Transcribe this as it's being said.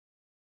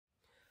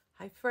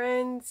Hi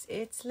friends,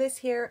 it's Liz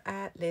here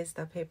at Liz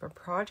the Paper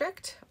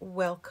Project.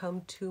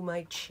 Welcome to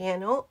my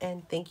channel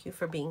and thank you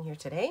for being here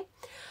today.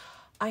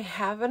 I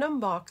have an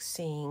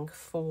unboxing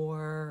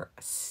for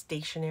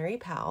Stationery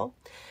Pal.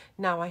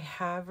 Now I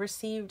have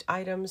received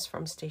items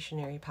from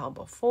Stationery Pal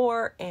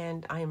before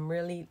and I'm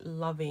really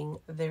loving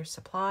their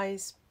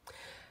supplies.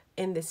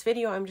 In this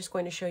video, I'm just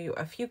going to show you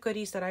a few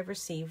goodies that I've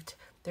received.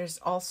 There's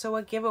also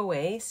a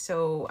giveaway,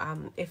 so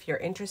if you're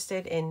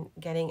interested in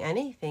getting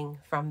anything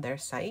from their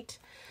site,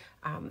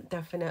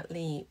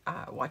 definitely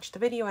watch the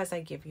video as I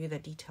give you the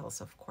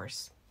details, of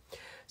course.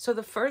 So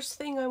the first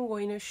thing I'm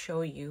going to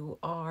show you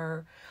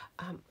are,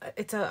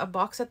 it's a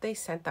box that they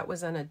sent that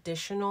was an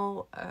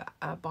additional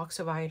box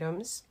of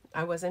items.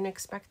 I wasn't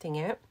expecting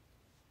it,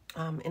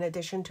 in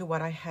addition to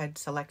what I had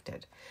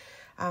selected.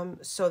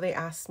 So they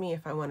asked me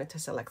if I wanted to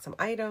select some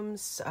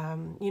items,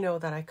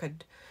 that I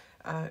could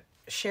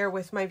share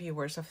with my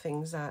viewers of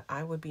things that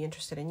I would be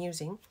interested in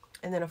using.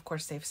 And then, of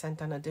course, they've sent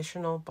an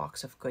additional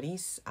box of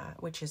goodies,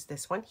 which is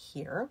this one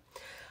here.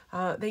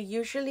 They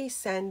usually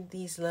send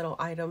these little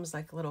items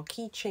like little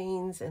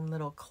keychains and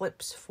little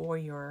clips for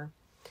your,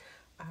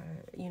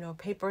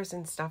 papers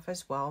and stuff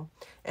as well.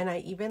 And I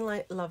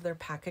even love their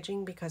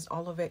packaging because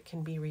all of it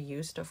can be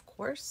reused, of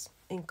course,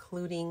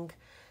 including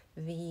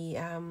the,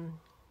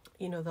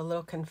 the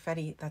little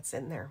confetti that's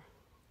in there.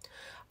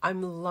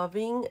 I'm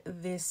loving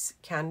this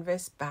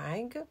canvas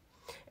bag.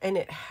 And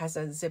it has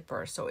a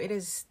zipper, so it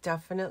is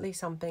definitely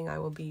something I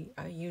will be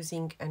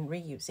using and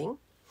reusing.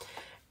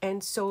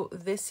 And so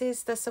this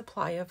is the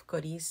supply of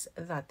goodies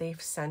that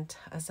they've sent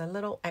as a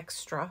little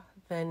extra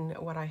than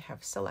what I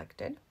have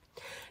selected.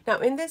 Now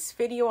in this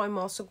video, I'm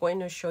also going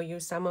to show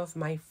you some of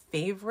my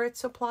favorite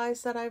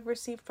supplies that I've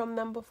received from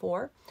them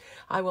before.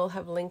 I will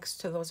have links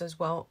to those as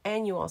well,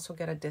 and you also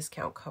get a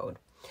discount code.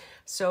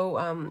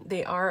 So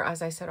they are,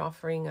 as I said,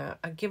 offering a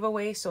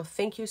giveaway. So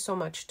thank you so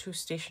much to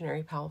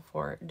Stationery Pal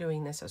for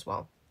doing this as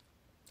well.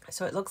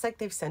 So it looks like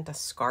they've sent a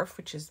scarf,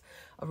 which is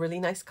a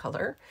really nice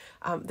color.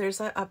 There's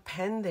a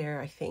pen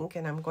there, I think,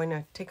 and I'm going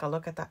to take a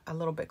look at that a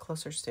little bit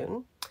closer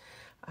soon.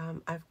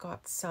 I've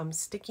got some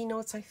sticky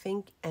notes, I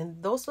think,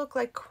 and those look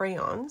like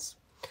crayons.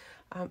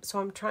 So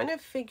I'm trying to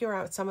figure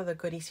out some of the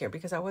goodies here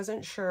because I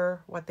wasn't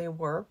sure what they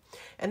were.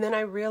 And then I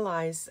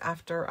realized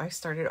after I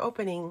started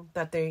opening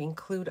that they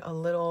include a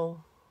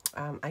little,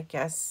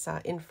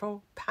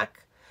 info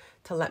pack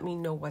to let me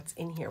know what's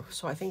in here.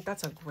 So I think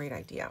that's a great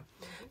idea.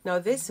 Now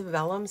this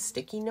vellum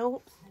sticky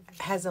note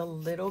has a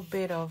little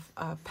bit of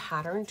a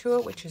pattern to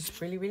it, which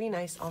is really, really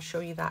nice. I'll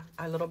show you that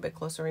a little bit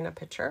closer in a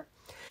picture.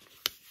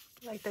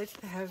 Like that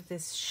to have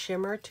this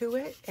shimmer to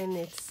it, and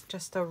it's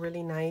just a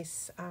really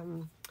nice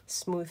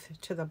smooth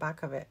to the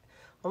back of it,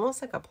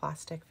 almost like a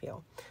plastic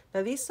feel.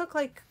 Now these look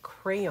like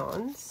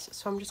crayons,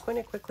 so I'm just going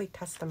to quickly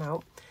test them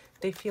out.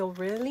 They feel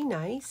really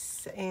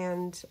nice,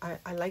 and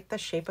I like the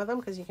shape of them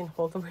because you can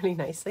hold them really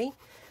nicely.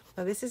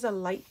 Now this is a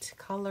light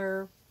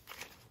color,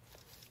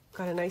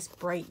 got a nice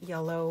bright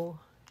yellow,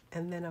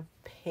 and then a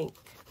pink.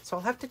 So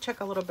I'll have to check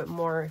a little bit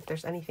more if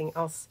there's anything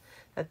else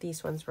that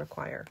these ones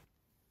require.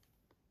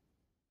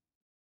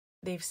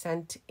 They've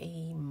sent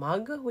a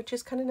mug, which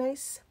is kind of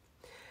nice.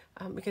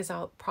 Because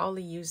I'll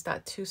probably use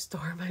that to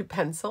store my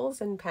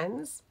pencils and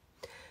pens.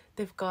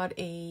 They've got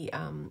a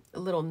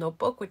little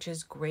notebook, which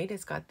is great.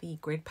 It's got the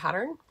grid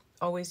pattern,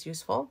 always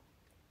useful.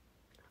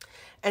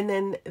 And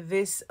then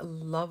this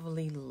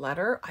lovely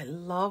letter. I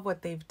love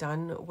what they've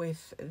done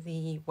with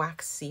the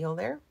wax seal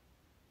there.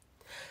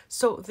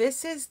 So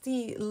this is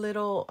the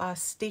little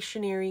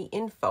stationery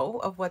info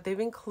of what they've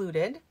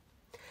included.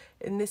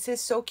 And this is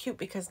so cute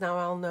because now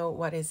I'll know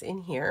what is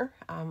in here.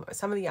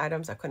 Some of the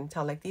items I couldn't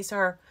tell, like these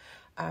are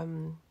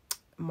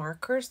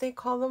markers, they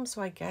call them.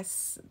 So I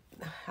guess,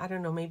 I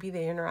don't know, maybe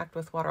they interact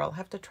with water. I'll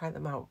have to try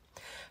them out.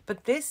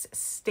 But this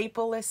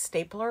stapleless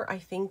stapler, I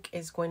think,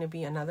 is going to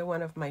be another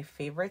one of my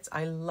favorites.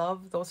 I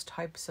love those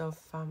types of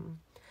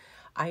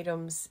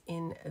items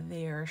in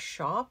their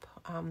shop.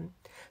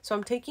 So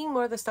I'm taking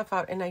more of the stuff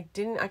out, and I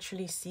didn't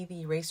actually see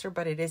the eraser,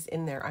 but it is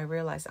in there. I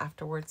realized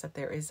afterwards that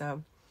there is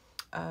an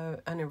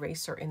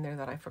eraser in there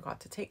that I forgot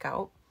to take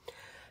out.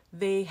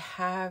 They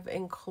have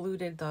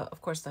included,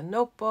 of course, the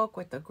notebook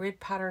with the grid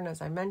pattern, as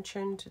I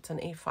mentioned. It's an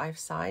A5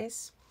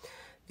 size.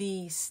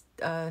 The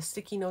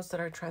sticky notes that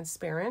are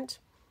transparent.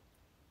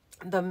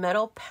 The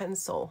metal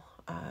pencil,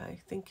 I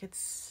think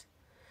it's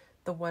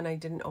the one I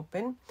didn't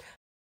open.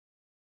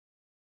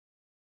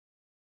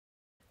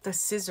 The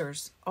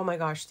scissors, oh my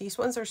gosh, these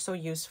ones are so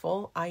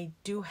useful. I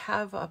do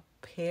have a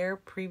pair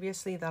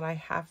previously that I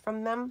have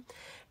from them,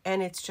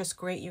 and it's just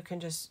great. You can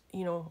just,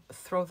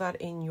 throw that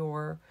in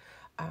your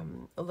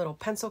a little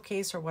pencil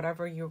case or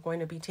whatever you're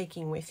going to be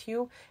taking with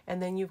you,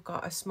 and then you've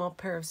got a small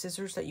pair of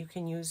scissors that you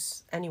can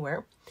use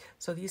anywhere.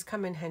 So these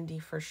come in handy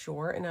for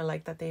sure, and I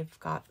like that they've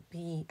got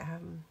the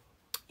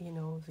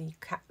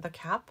the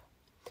cap.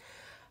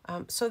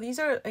 So these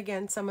are,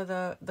 again, some of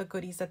the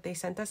goodies that they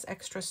sent us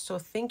extras. So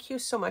thank you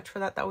so much for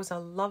that. That was a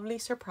lovely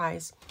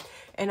surprise.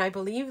 And I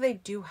believe they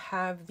do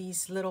have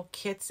these little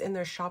kits in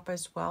their shop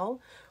as well,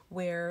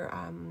 where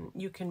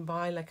you can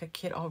buy like a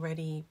kit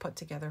already put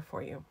together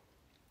for you.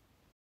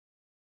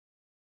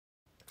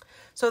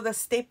 So the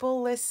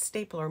stapleless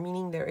stapler,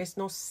 meaning there is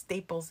no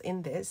staples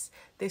in this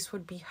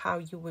would be how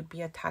you would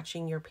be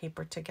attaching your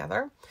paper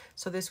together.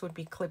 So this would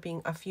be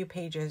clipping a few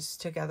pages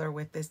together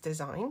with this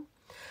design.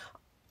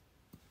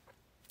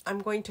 I'm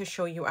going to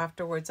show you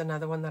afterwards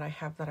another one that I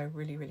have that I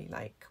really, really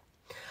like.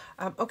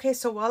 Okay,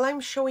 so while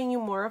I'm showing you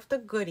more of the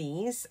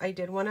goodies, I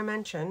did want to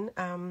mention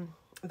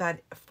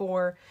that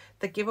for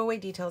the giveaway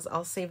details,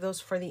 I'll save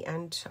those for the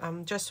end,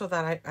 just so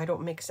that I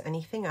don't mix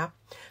anything up.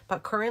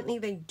 But currently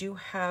they do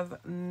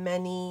have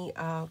many,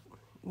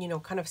 you know,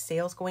 kind of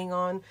sales going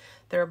on.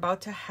 They're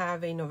about to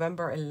have a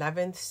November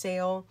 11th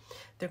sale.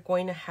 They're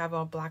going to have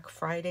a Black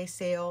Friday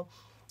sale.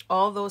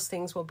 All those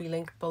things will be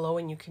linked below,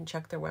 and you can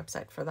check their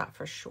website for that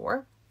for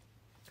sure.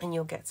 And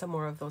you'll get some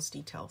more of those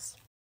details.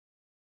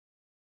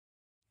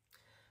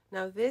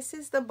 Now this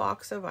is the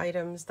box of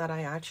items that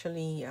I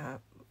actually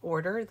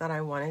ordered that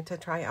I wanted to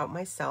try out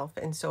myself.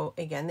 And so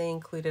again, they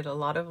included a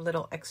lot of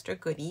little extra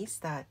goodies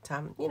that,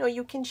 you know,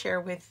 you can share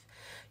with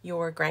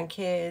your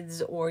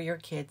grandkids or your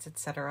kids,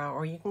 etc.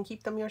 Or you can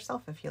keep them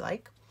yourself if you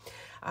like.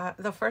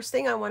 The first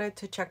thing I wanted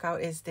to check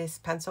out is this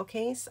pencil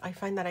case. I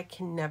find that I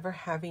can never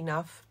have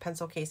enough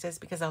pencil cases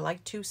because I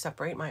like to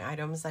separate my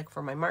items, like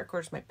for my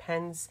markers, my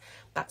pens,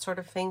 that sort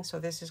of thing. So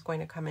this is going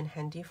to come in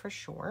handy for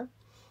sure.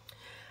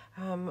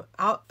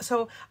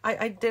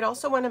 I did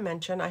also want to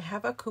mention I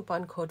have a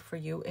coupon code for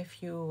you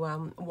if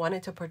you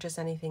wanted to purchase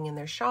anything in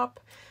their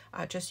shop.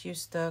 Just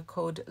use the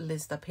code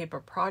Liz the Paper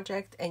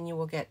Project and you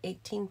will get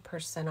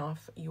 18%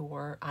 off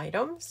your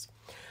items.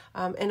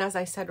 And as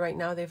I said, right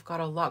now they've got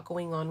a lot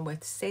going on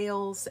with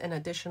sales and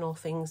additional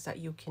things that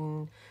you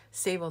can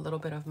save a little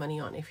bit of money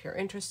on if you're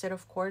interested,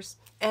 of course.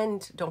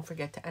 And don't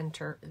forget to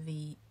enter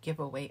the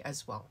giveaway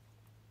as well.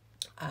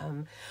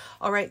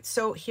 All right,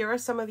 so here are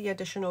some of the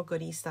additional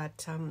goodies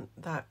that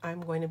that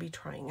I'm going to be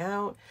trying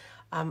out.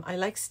 I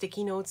like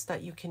sticky notes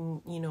that you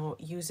can, you know,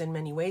 use in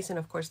many ways. And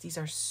of course, these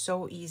are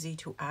so easy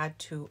to add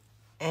to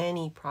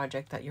any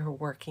project that you're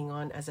working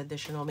on as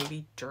additional,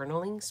 maybe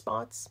journaling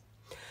spots.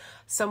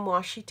 Some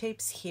washi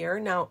tapes here.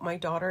 Now, my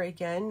daughter,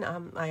 again,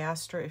 I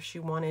asked her if she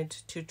wanted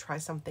to try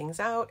some things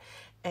out,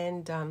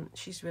 and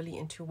she's really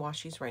into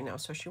washi's right now.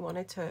 So she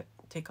wanted to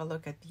take a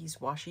look at these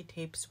washi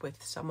tapes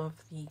with some of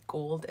the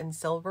gold and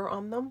silver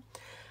on them.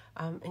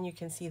 And you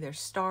can see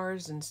there's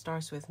stars and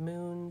stars with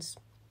moons.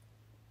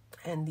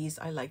 And these,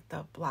 I like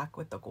the black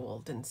with the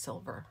gold and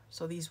silver.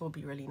 So these will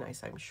be really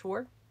nice, I'm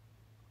sure.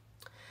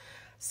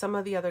 Some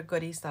of the other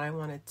goodies that I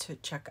wanted to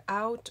check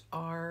out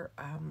are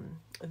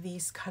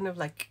these kind of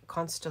like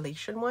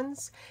constellation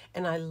ones.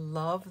 And I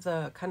love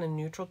the kind of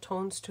neutral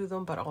tones to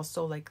them, but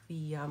also like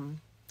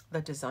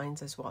the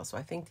designs as well. So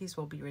I think these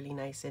will be really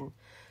nice in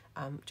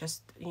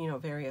just, you know,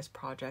 various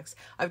projects.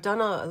 I've done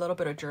a little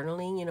bit of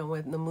journaling, you know,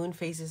 when the moon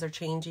phases are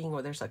changing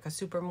or there's like a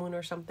super moon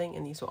or something.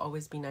 And these will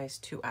always be nice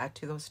to add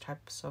to those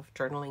types of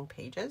journaling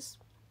pages.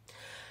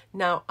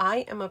 Now, I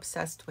am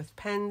obsessed with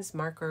pens,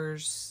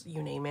 markers,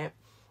 you name it.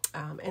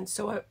 And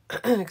so,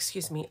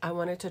 excuse me, I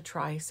wanted to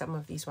try some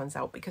of these ones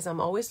out because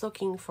I'm always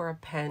looking for a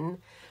pen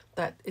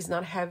that is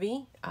not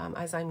heavy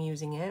as I'm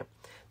using it,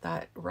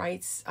 that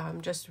writes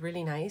just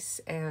really nice,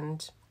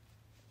 and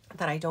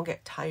that I don't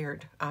get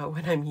tired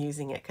when I'm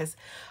using it. Because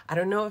I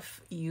don't know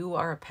if you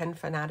are a pen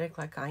fanatic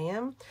like I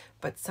am,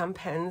 but some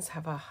pens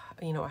have a,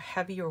 you know, a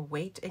heavier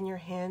weight in your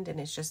hand, and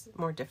it's just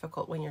more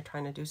difficult when you're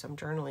trying to do some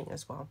journaling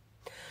as well.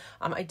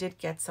 I did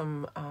get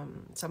some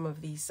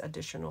of these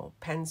additional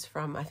pens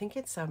from, I think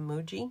it's a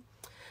Muji.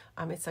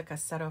 It's like a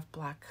set of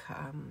black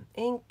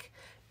ink.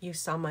 You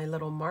saw my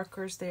little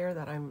markers there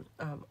that I'm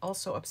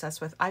also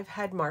obsessed with. I've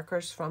had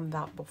markers from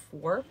that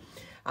before.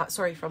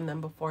 From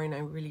them before, and I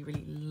really,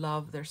 really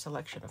love their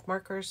selection of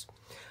markers.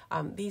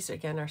 These,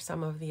 again, are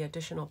some of the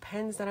additional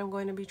pens that I'm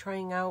going to be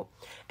trying out.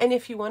 And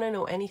if you want to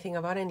know anything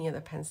about any of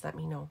the pens, let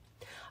me know.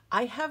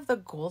 I have the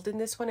gold in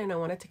this one, and I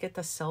wanted to get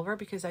the silver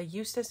because I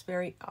use this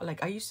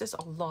I use this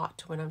a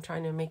lot when I'm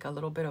trying to make a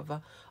little bit of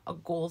a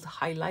gold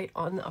highlight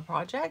on a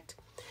project.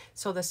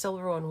 So the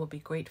silver one will be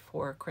great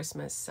for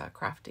Christmas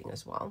crafting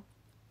as well.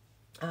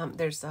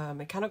 There's a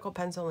mechanical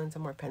pencil and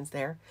some more pens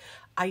there.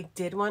 I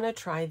did want to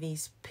try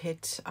these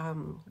Pit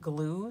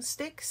glue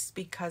sticks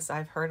because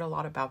I've heard a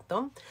lot about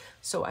them.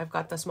 So I've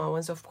got the small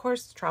ones, of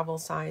course, travel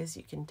size.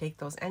 You can take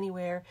those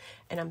anywhere.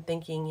 And I'm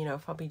thinking, you know,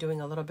 if I'll be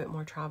doing a little bit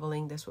more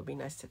traveling, this would be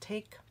nice to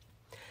take.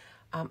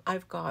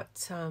 I've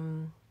got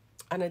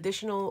an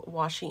additional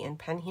washi and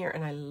pen here,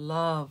 and I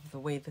love the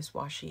way this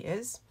washi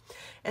is.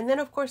 And then,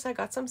 of course, I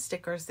got some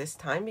stickers this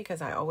time because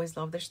I always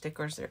love their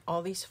stickers. There are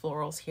all these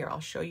florals here.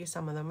 I'll show you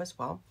some of them as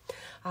well.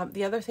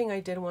 The other thing I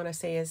did want to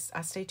say is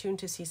stay tuned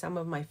to see some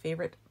of my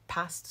favorite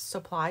past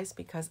supplies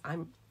because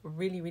I'm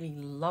really, really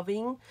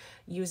loving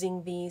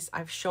using these.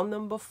 I've shown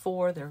them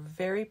before. They're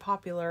very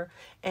popular,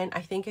 and I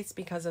think it's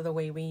because of the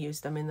way we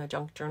use them in the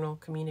junk journal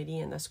community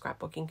and the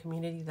scrapbooking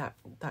community that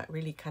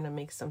really kind of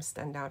makes them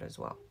stand out as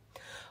well.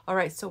 All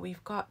right, so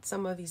we've got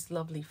some of these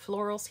lovely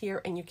florals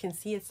here, and you can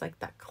see it's like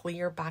that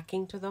clear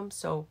backing to them,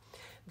 so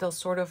they'll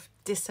sort of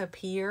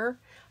disappear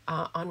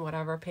on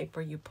whatever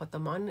paper you put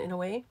them on in a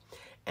way.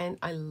 And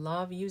I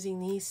love using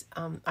these.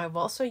 I've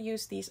also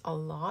used these a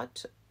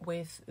lot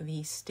with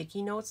the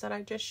sticky notes that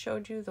I just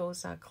showed you,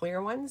 those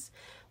clear ones,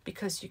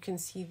 because you can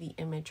see the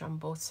image on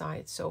both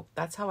sides. So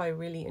that's how I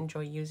really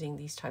enjoy using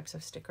these types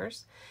of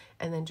stickers,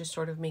 and then just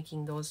sort of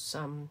making those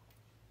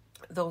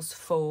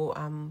faux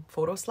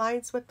photo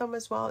slides with them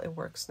as well. It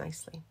works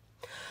nicely.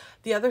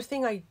 The other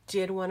thing I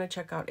did want to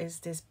check out is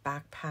this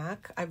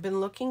backpack. I've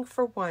been looking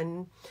for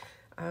one,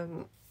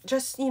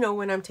 just, you know,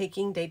 when I'm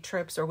taking day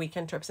trips or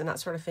weekend trips and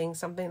that sort of thing,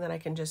 something that I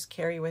can just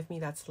carry with me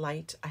that's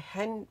light. I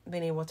hadn't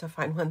been able to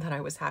find one that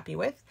I was happy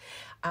with.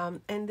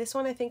 And this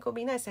one I think will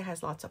be nice. It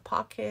has lots of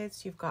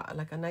pockets. You've got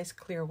like a nice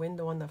clear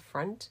window on the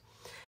front.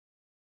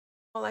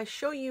 While I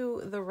show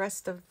you the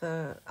rest of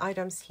the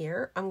items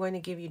here, I'm going to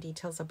give you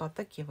details about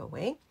the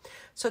giveaway.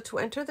 So to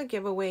enter the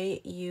giveaway,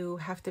 you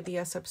have to be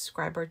a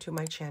subscriber to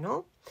my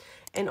channel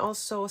and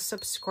also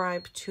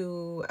subscribe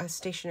to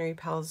Stationery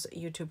Pal's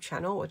YouTube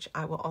channel, which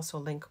I will also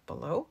link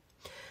below.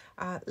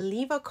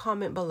 Leave a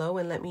comment below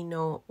and let me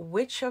know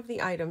which of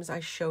the items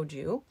I showed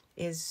you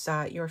is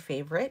your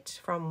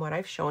favorite from what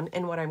I've shown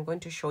and what I'm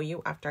going to show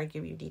you after I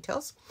give you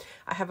details.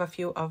 I have a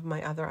few of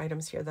my other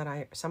items here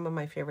that some of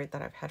my favorite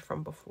that I've had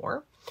from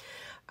before.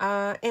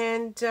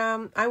 And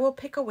I will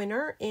pick a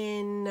winner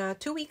in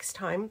 2 weeks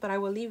time, but I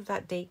will leave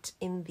that date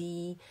in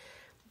the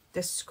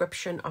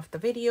description of the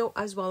video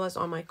as well as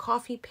on my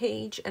coffee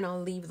page, and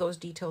I'll leave those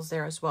details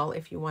there as well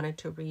if you wanted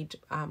to read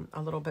a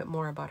little bit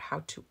more about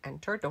how to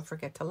enter. Don't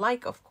forget to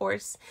like, of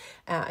course,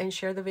 and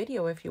share the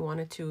video if you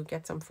wanted to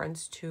get some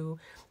friends to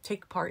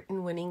take part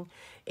in winning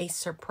a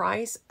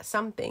surprise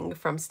something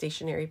from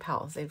Stationery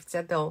Pals. They've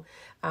said they'll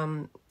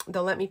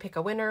let me pick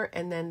a winner,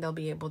 and then they'll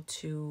be able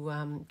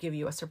to give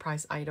you a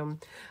surprise item,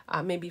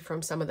 maybe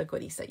from some of the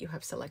goodies that you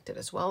have selected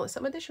as well as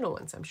some additional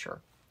ones, I'm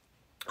sure.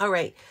 All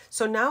right,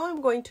 so now I'm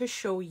going to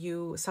show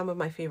you some of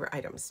my favorite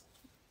items.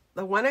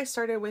 The one I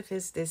started with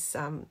is this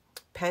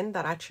pen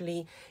that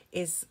actually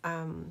is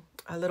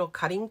a little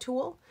cutting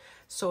tool.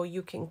 So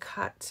you can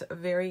cut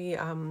very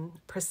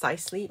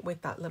precisely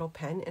with that little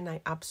pen, and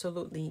I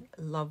absolutely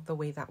love the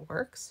way that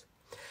works.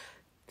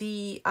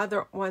 The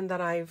other one that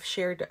I've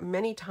shared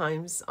many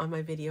times on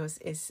my videos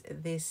is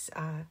this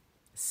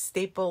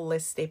staple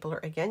list stapler.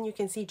 Again, you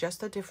can see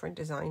just a different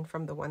design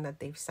from the one that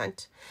they've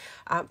sent.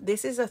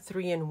 This is a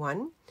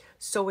 3-in-1,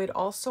 so it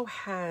also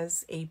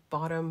has a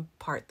bottom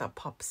part that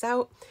pops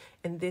out,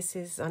 and this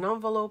is an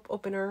envelope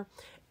opener,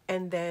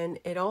 and then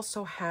it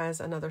also has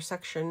another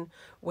section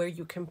where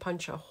you can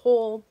punch a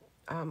hole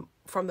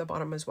from the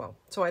bottom as well.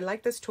 So I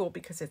like this tool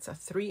because it's a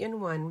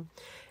 3-in-1,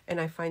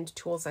 and I find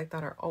tools like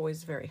that are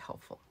always very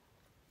helpful.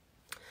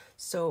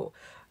 So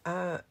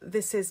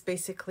this is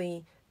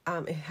basically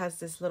it has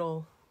this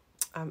little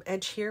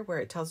edge here where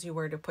it tells you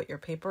where to put your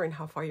paper and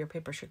how far your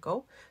paper should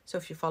go. So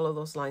if you follow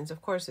those lines, of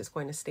course, it's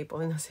going to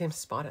staple in the same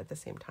spot at the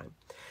same time.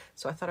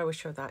 So I thought I would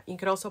show that. You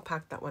could also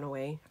pack that one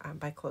away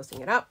by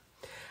closing it up.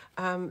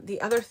 The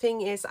other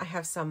thing is I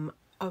have some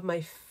of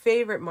my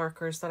favorite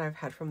markers that I've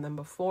had from them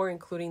before,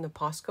 including the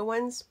Posca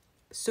ones.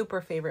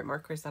 Super favorite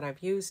markers that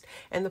I've used.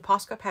 And the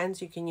Posca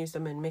pens, you can use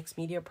them in mixed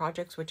media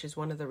projects, which is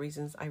one of the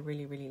reasons I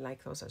really, really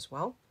like those as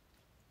well.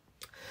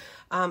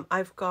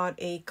 I've got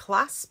a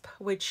clasp,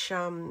 which,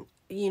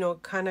 you know,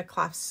 kind of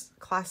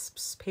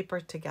clasps paper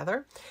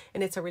together.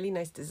 And it's a really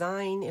nice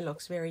design. It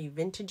looks very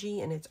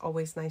vintagey, and it's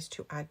always nice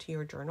to add to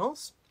your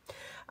journals.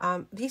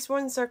 These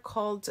ones are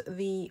called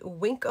the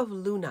Wink of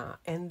Luna,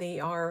 and they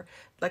are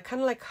like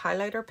kind of like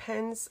highlighter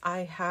pens. I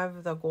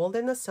have the gold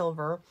and the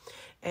silver,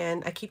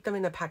 and I keep them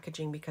in the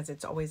packaging because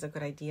it's always a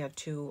good idea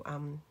to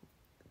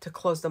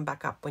close them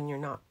back up when you're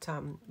not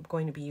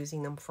going to be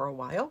using them for a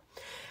while.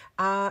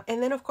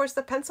 And then, of course,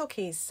 the pencil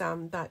case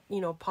that, you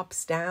know,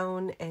 pops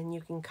down, and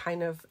you can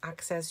kind of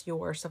access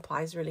your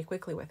supplies really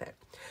quickly with it.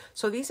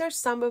 So these are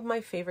some of my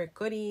favorite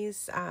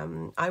goodies.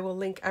 I will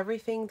link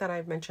everything that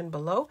I've mentioned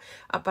below,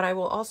 but I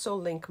will also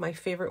link my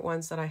favorite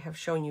ones that I have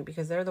shown you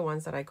because they're the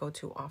ones that I go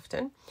to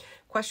often.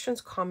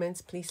 Questions,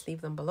 comments, please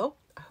leave them below.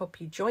 I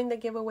hope you join the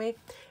giveaway,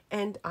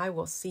 and I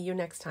will see you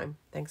next time.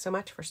 Thanks so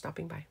much for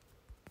stopping by.